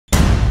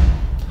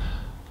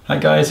Hi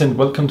guys, and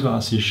welcome to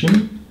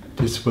RCSchim.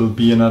 This will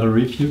be another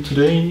review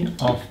today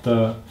of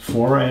the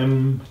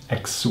Foream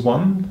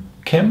X1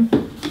 cam.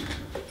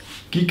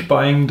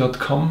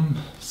 Geekbuying.com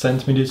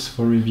sent me this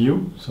for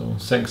review, so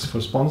thanks for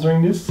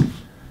sponsoring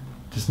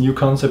this new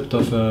concept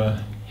of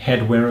a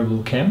head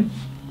wearable cam.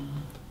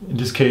 In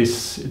this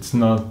case, it's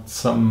not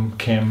some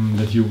cam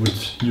that you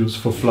would use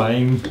for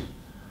flying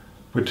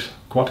with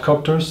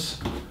quadcopters,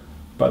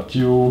 but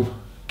you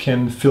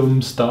can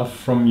film stuff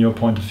from your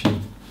point of view.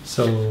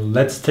 So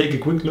let's take a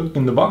quick look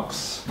in the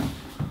box.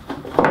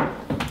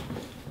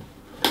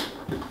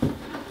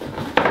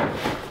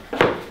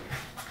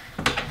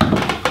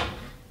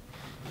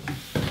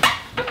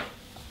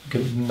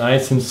 Get a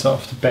nice and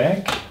soft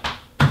bag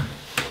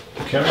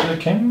to carry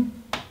the cam.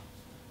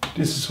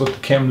 This is what the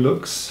cam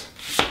looks,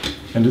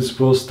 and this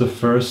was the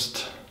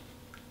first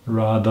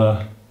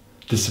rather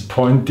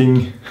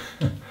disappointing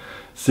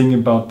thing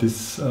about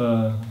this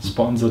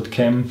sponsored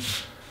cam.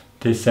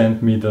 They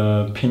sent me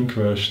the pink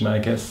version, I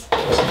guess,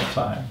 for some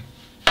time.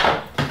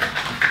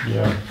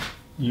 Yeah,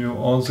 you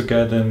also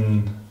get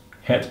a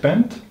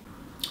headband.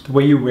 The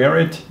way you wear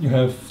it, you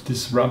have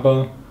this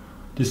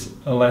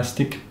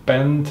elastic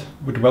band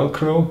with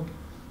Velcro,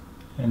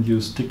 and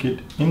you stick it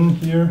in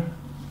here.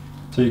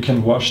 So you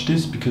can wash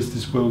this, because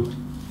this will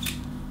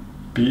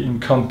be in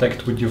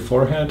contact with your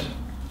forehead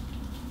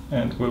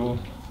and will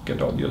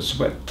get all your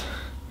sweat.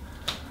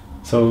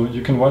 So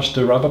you can wash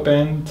the rubber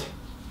band,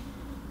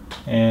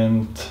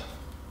 and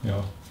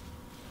yeah,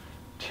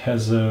 it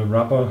has a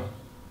rubber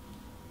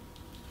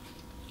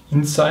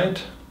inside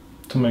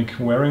to make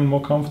wearing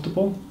more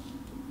comfortable,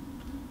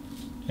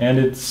 and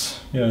it's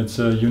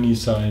a uni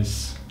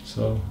size,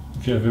 so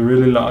if you have a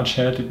really large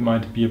head it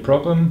might be a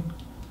problem,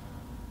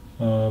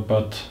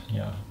 but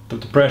yeah, the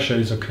pressure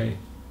is okay.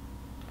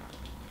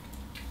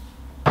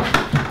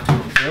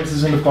 What else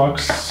is in the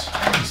box?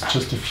 It's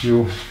just a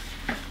few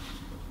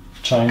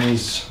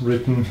Chinese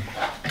written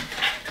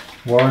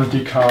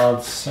warranty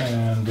cards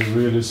and a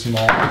really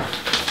small,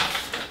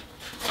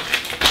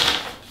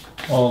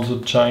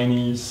 also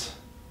Chinese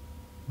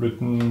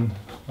written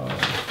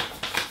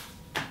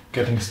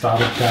getting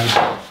started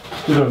guide.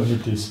 You don't need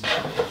this.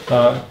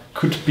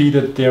 Could be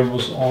that there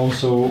was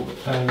also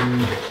a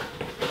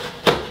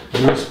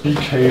USB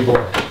cable.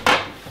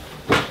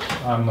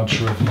 I'm not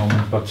sure at the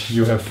moment, but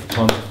you have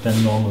tons of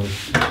them normally.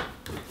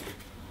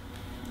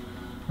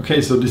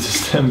 Okay, so this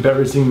is the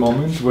embarrassing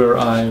moment where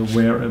I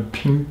wear a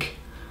pink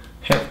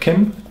head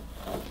cam,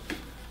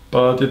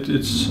 but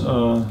it's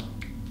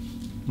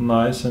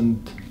nice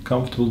and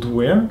comfortable to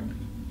wear.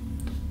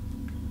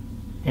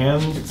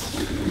 And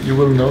you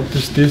will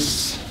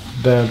notice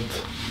that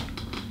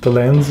the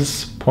lens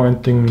is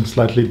pointing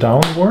slightly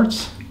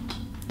downwards.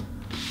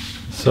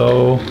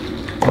 So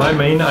my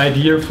main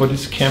idea for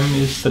this cam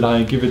is that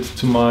I give it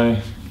to my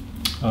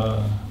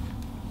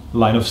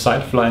line of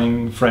sight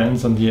flying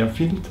friends on the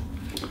airfield.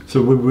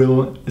 So we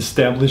will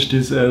establish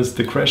this as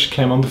the crash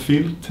cam on the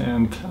field,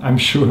 and I'm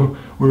sure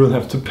we will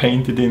have to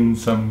paint it in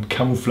some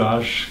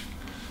camouflage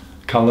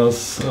colors,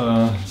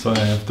 so I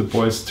have the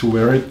boys to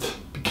wear it,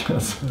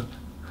 because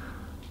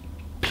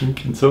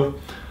pink and so.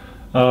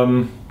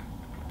 And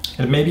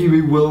maybe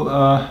we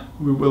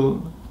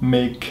will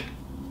make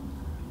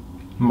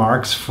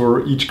marks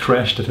for each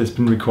crash that has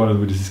been recorded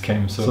with this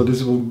cam. So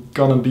this will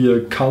gonna be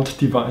a cult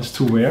device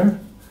to wear,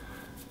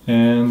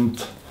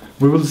 and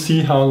we will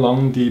see how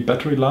long the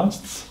battery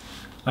lasts.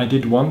 I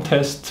did one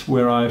test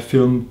where I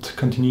filmed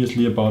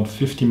continuously about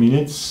 50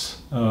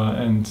 minutes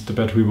and the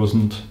battery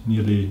wasn't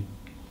nearly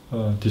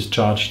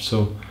discharged.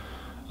 So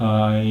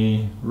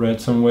I read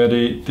somewhere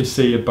they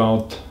say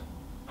about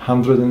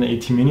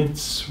 180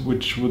 minutes,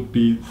 which would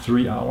be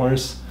 3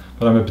 hours,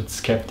 but I'm a bit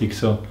skeptic.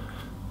 So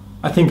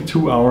I think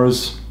 2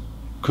 hours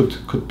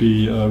could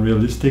be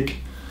realistic.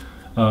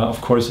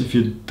 Of course, if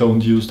you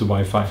don't use the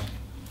Wi-Fi.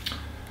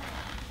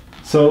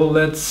 So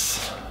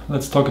let's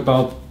talk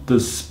about the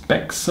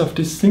specs of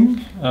this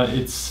thing.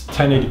 It's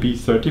 1080p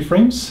 30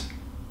 frames.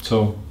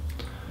 So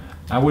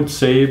I would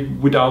say,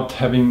 without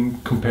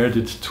having compared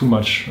it too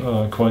much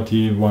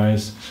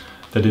quality-wise,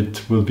 that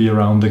it will be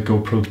around the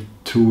Gopro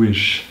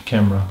 2-ish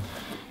camera.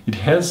 It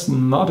has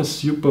not a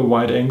super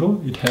wide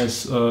angle. It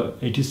has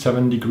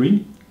 87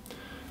 degree,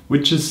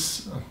 which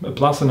is a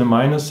plus and a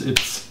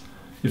minus.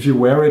 If you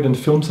wear it and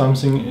film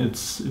something,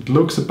 it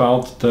looks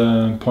about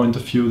the point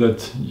of view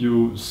that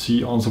you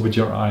see also with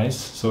your eyes,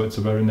 so it's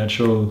a very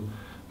natural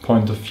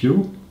point of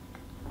view.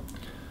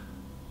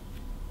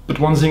 But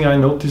one thing I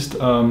noticed,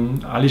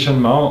 Alishan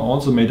Mao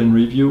also made a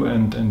review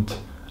and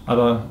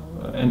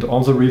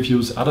also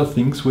reviews other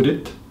things with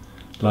it,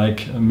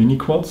 like mini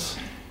quads,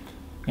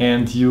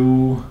 and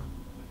you,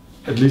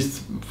 at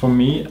least for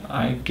me,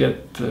 I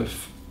get a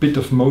bit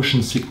of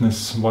motion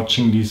sickness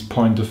watching these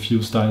point of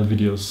view style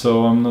videos,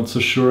 so I'm not so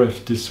sure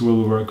if this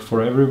will work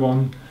for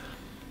everyone,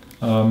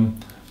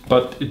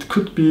 but it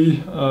could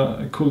be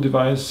a cool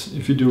device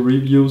if you do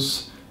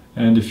reviews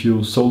and if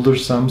you solder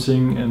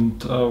something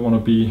and want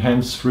to be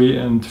hands-free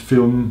and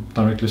film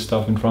directly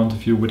stuff in front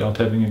of you without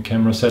having a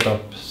camera set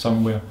up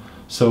somewhere.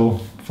 So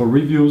for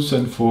reviews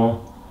and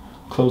for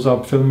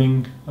close-up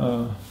filming,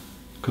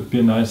 could be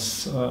a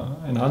nice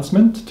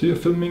enhancement to your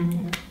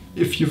filming.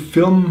 If you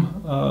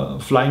film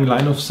flying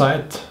line of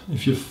sight,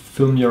 if you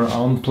film your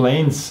own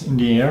planes in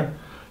the air,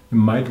 you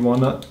might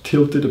wanna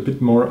tilt it a bit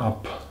more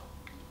up.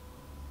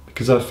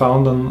 Because I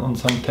found on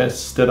some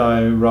tests that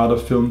I rather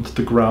filmed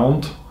the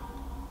ground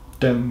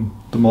than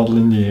the model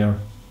in the air.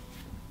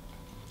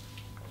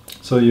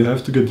 So you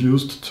have to get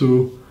used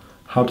to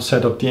how to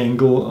set up the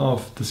angle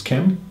of this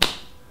cam.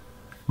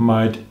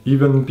 Might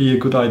even be a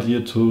good idea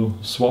to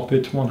swap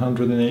it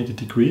 180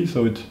 degrees,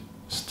 so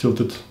it's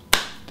tilted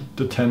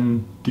the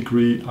 10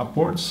 degree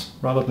upwards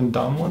rather than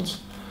downwards.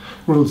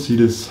 We'll see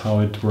this how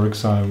it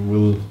works. I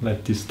will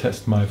let this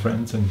test my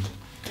friends and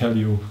tell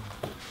you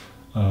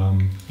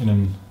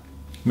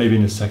maybe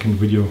in a second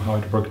video how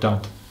it worked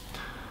out.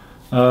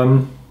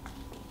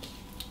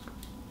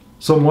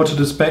 So more to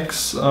the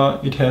specs,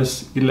 it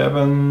has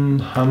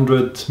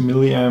 1100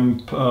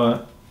 milliamp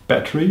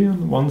battery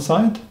on one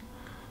side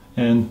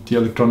and the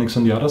electronics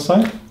on the other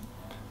side.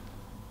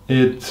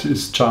 It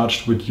is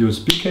charged with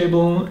USB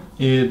cable.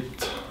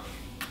 It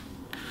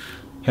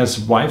has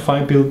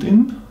Wi-Fi built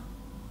in,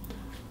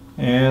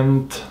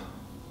 and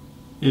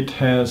it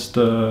has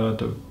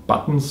the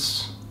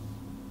buttons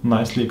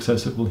nicely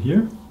accessible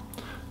here.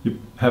 You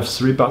have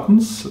 3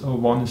 buttons.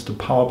 One is the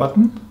power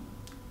button.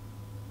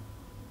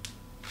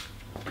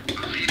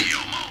 Video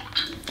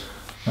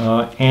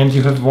mode. And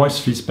you have voice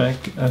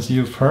feedback, as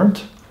you've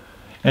heard.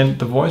 And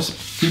the voice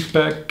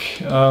feedback,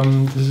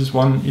 this is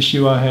one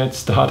issue I had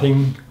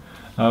starting.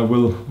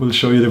 We'll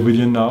show you the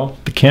video now.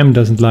 The cam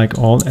doesn't like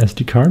all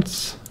SD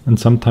cards and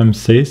sometimes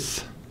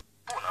says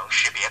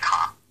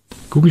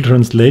Google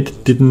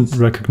Translate didn't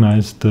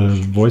recognize the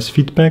voice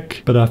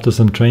feedback, but after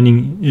some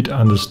training it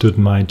understood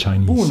my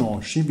Chinese.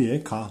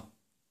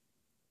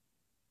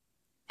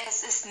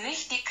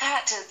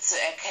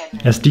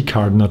 SD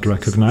card not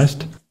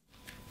recognized.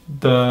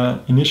 The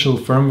initial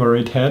firmware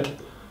it had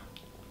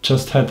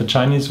just had the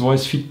Chinese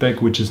voice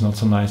feedback, which is not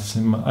so nice.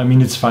 I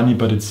mean, it's funny,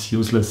 but it's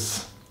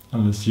useless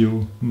unless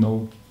you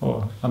know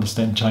or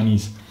understand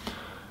Chinese.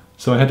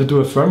 So I had to do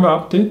a firmware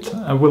update.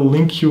 I will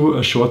link you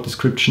a short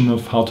description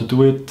of how to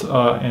do it,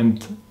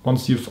 and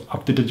once you've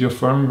updated your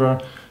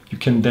firmware, you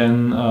can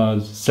then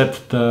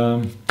set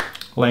the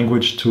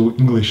language to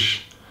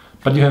English.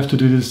 But you have to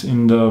do this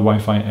in the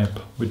Wi-Fi app,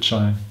 which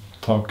I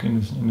talk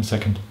in a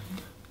second.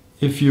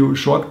 If you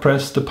short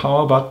press the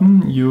power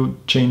button, you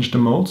change the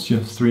modes. You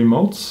have 3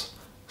 modes.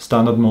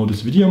 Standard mode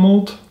is video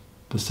mode.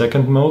 The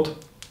second mode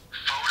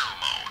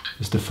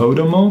is the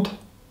photo mode.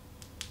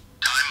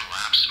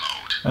 Time-lapse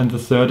mode. And the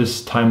third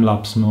is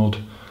time-lapse mode.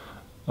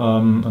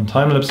 On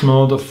time-lapse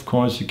mode, of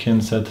course, you can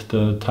set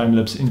the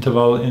time-lapse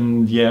interval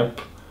in the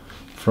app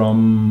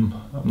from,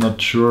 I'm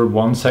not sure,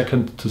 1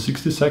 second to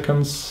 60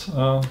 seconds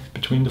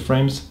between the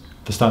frames.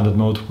 The standard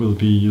mode will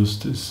be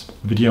used as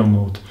video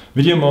mode.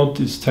 Video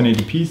mode is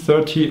 1080p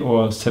 30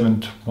 or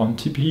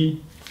 720p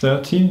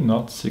 30,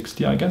 not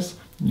 60, I guess.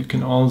 You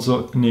can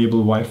also enable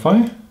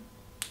Wi-Fi.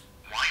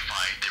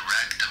 Wi-Fi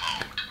direct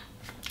mode.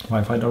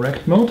 Wi-Fi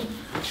direct mode.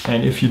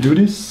 And if you do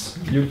this,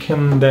 you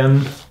can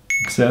then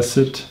access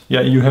it.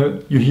 Yeah, you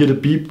hear the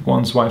beep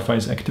once Wi-Fi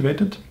is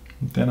activated.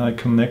 Then I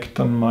connect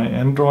on my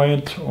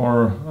Android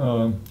or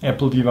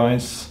Apple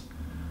device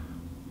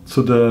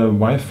to the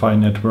Wi-Fi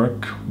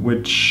network,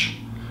 which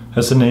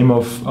has the name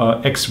of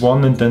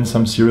X1 and then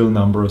some serial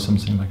number or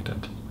something like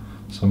that.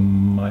 So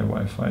my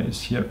Wi-Fi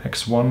is here,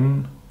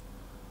 X1.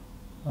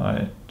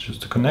 I choose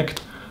to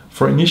connect.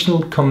 For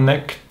initial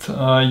connect,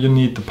 you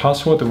need the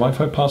password, the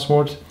Wi-Fi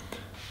password,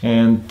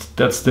 and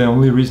that's the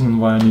only reason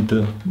why I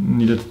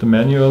needed the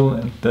manual.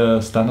 And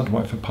the standard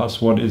Wi-Fi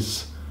password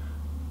is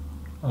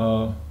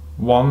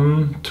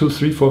 1 2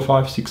 3 4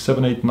 5 6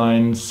 7 8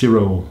 9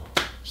 0.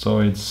 So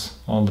it's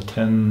all the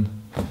 10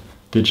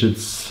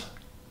 digits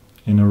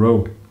in a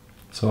row.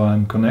 So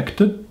I'm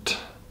connected,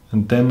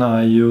 and then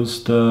I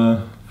use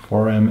the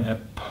Foream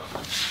app,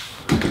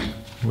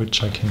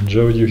 which I can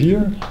show you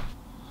here.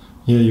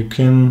 Yeah, you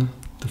can,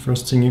 the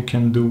first thing you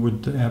can do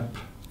with the app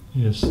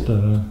is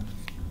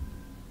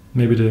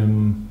maybe the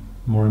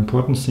more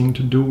important thing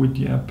to do with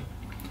the app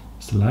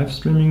is the live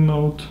streaming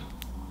mode,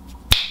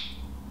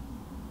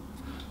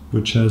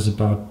 which has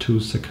about 2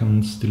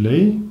 seconds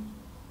delay.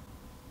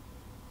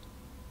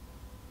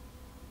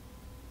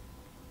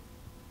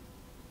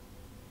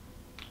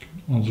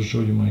 Also show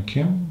you my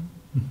cam.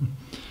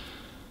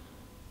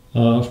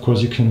 Of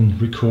course, you can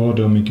record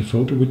or make a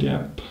photo with the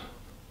app.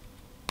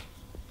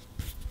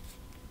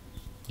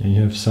 Yeah,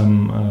 you have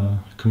some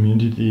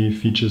community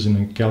features in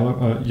a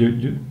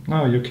gallery.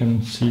 Now you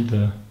can see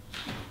the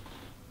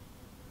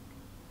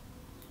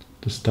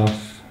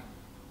stuff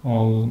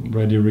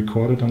already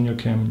recorded on your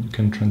cam. You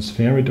can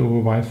transfer it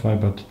over Wi-Fi,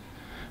 but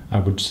I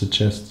would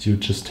suggest you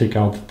just take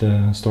out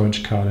the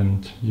storage card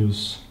and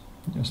use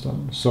your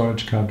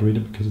storage card reader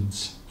because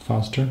it's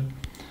faster.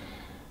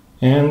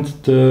 And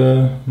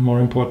the more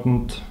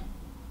important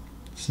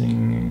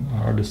thing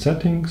are the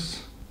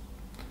settings.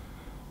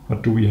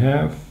 What do we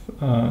have?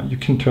 you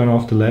can turn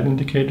off the LED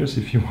indicators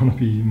if you want to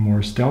be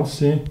more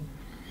stealthy.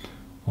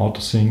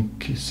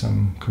 Auto-sync is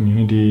some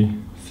community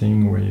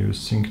thing where you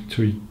sync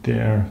to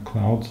their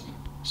cloud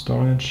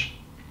storage.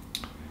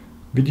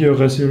 Video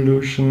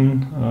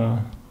resolution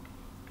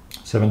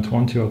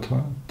 720 or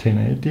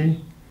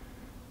 1080.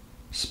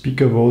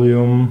 Speaker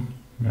volume,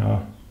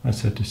 yeah, I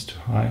set this to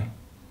high.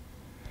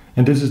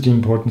 And this is the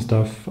important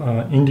stuff.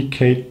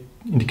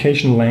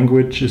 Indication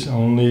language is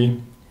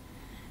only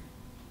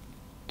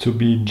to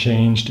be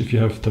changed if you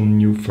have the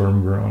new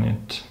firmware on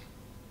it.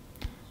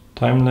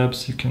 Time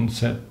lapse, you can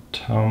set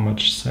how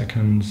much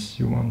seconds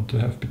you want to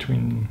have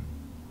between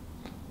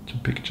two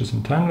pictures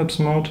in time lapse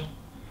mode.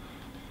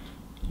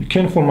 You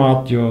can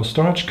format your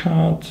storage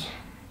card.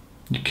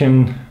 You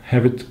can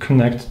have it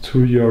connect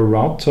to your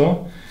router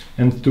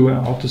and do an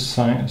auto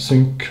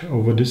sync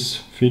over this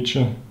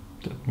feature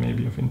that may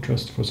be of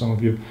interest for some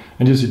of you.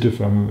 And you see the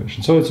firmware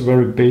version. So it's a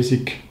very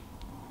basic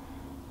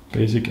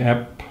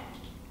app,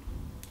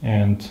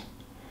 and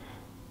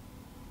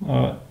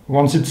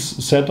once it's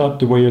set up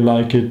the way you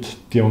like it,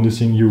 the only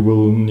thing you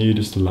will need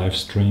is the live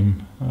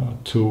stream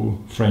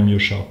to frame your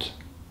shot.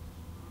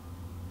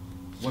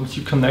 Once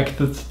you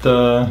connected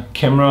the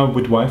camera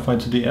with Wi-Fi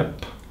to the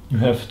app, you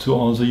have to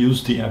also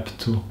use the app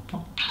to...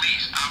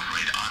 Please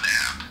operate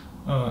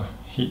on app.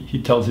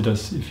 He tells it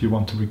as if you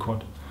want to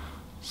record.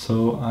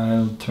 So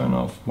I'll turn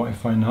off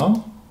Wi-Fi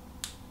now.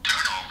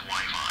 Turn off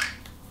Wi-Fi.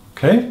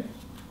 Okay.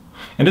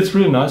 And it's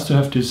really nice to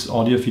have this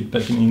audio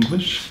feedback in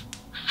English.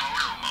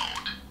 Photo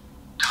mode.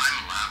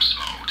 Time-lapse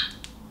mode.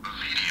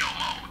 Video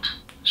mode.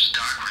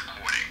 Start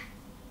recording.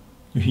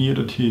 You hear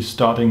that he's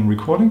starting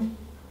recording.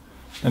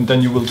 And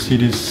then you will see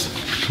this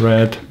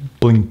red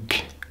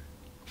blink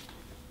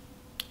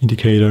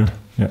indicator.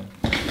 Yeah.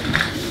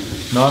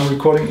 Now I'm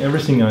recording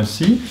everything I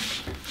see.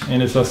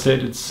 And as I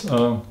said, it's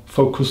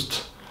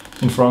focused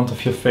in front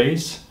of your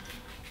face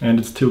and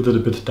it's tilted a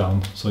bit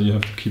down. So you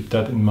have to keep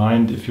that in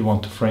mind if you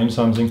want to frame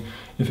something.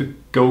 If you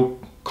go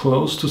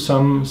close to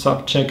some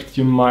subject,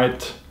 you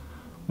might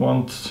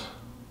want,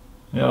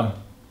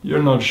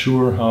 you're not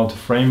sure how to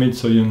frame it,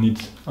 so you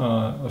need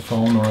a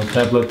phone or a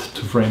tablet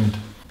to frame it.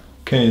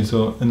 Okay,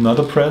 so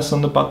another press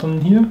on the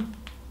button here.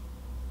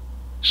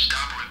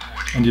 Stop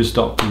recording. And you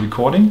stop the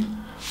recording.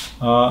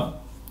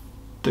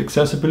 The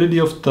accessibility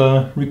of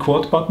the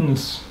record button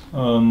is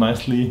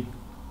nicely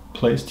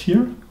placed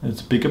here. It's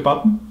a bigger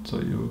button, so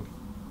you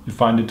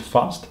find it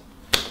fast.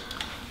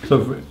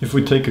 So if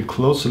we take a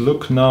closer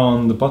look now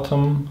on the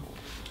bottom,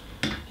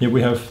 here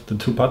we have the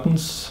two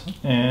buttons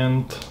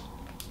and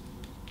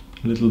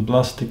a little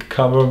plastic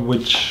cover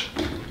which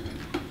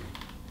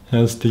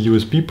has the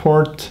USB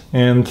port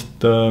and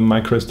the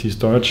microSD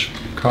storage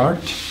card.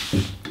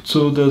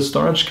 So the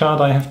storage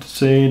card, I have to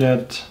say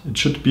that it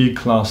should be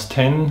class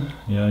 10.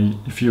 Yeah,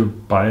 if you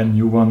buy a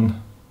new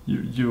one,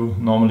 you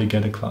normally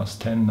get a class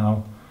 10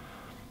 now.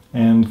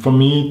 And for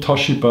me,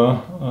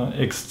 Toshiba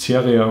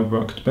Exceria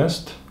worked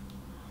best.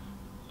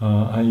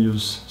 I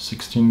use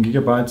 16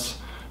 gigabytes.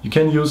 You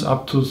can use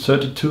up to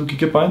 32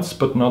 gigabytes,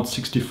 but not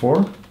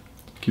 64.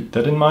 Keep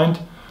that in mind.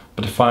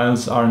 But the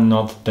files are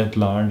not that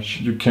large.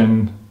 You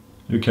can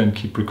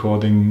keep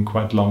recording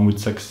quite long with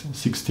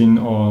 16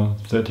 or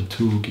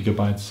 32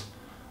 gigabytes,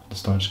 the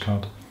storage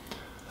card.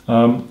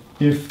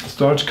 If the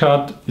storage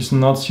card is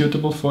not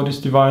suitable for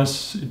this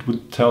device, it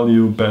would tell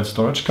you bad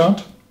storage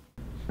card.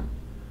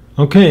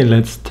 Okay,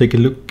 let's take a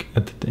look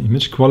at the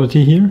image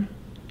quality here.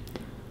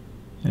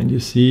 And you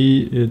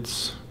see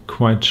it's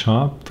quite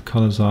sharp, the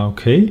colors are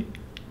okay.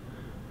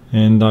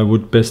 And I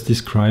would best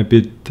describe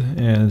it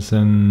as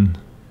a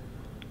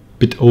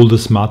bit older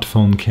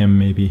smartphone cam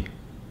maybe.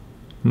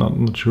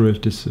 Not sure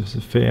if this is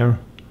a fair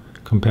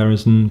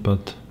comparison,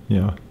 but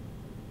yeah.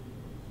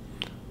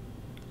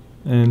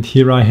 And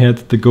here I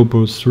had the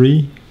Gopro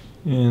 3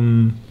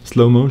 in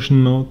slow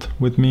motion mode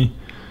with me.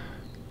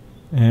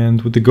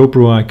 And with the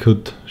GoPro I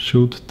could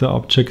shoot the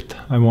object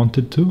I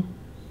wanted to.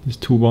 These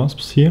two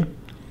wasps here.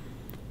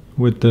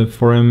 With the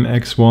Foream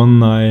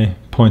X1 I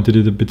pointed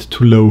it a bit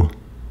too low.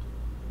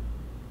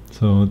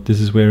 So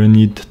this is where you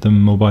need the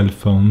mobile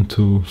phone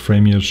to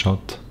frame your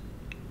shot.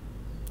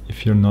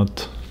 If you're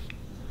not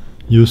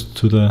used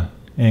to the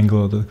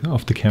angle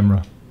of the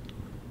camera.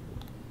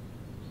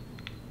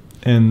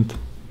 And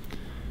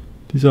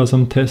these are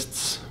some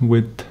tests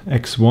with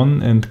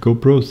X1 and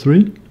GoPro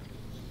 3.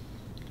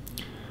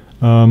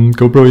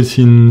 GoPro is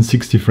in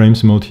 60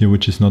 frames mode here,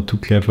 which is not too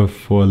clever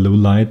for low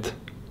light.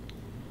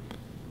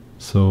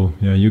 So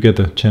yeah, you get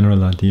a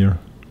general idea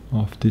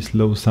of these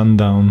low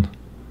sundown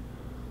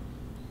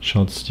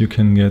shots you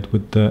can get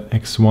with the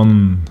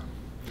X1.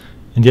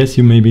 And yes,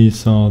 you maybe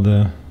saw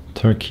the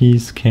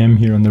turquoise cam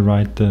here on the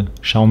right, the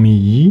Xiaomi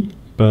Yi,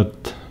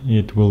 but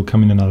it will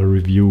come in another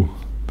review,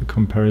 the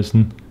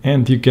comparison.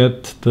 And you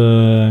get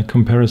the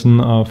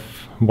comparison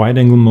of wide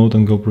angle mode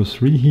on GoPro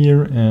 3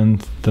 here and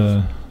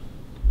the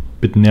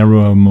bit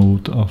narrower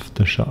mode of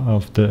the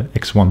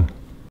X1.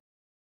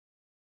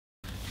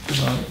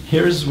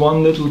 Here's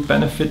one little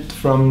benefit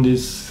from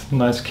this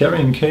nice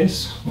carrying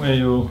case where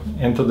you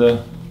enter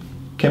the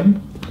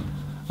cam.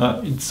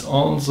 It's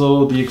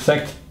also the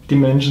exact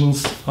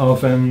dimensions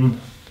of an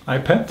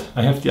iPad.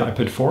 I have the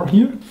iPad 4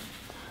 here,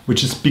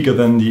 which is bigger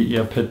than the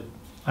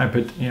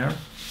iPad Air,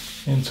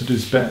 into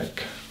this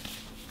bag.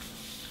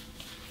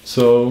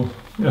 So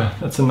yeah,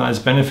 that's a nice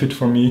benefit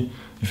for me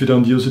if you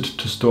don't use it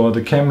to store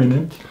the cam in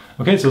it.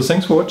 Okay, so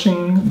thanks for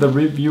watching the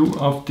review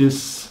of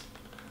this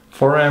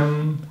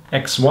Foream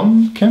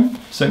X1 cam.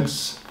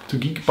 Thanks to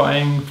Geek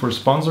Buying for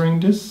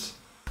sponsoring this.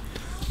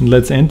 And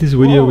let's end this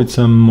video with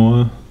some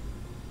more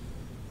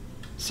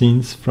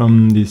scenes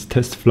from this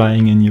test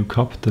flying a new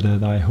copter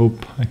that I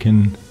hope I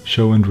can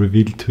show and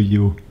reveal to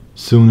you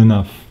soon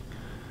enough.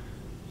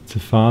 It's a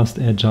fast,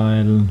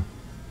 agile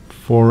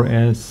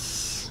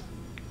 4S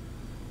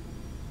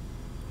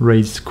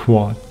race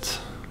quad.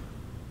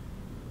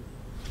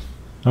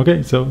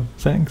 Okay, so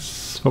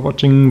thanks for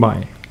watching,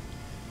 bye.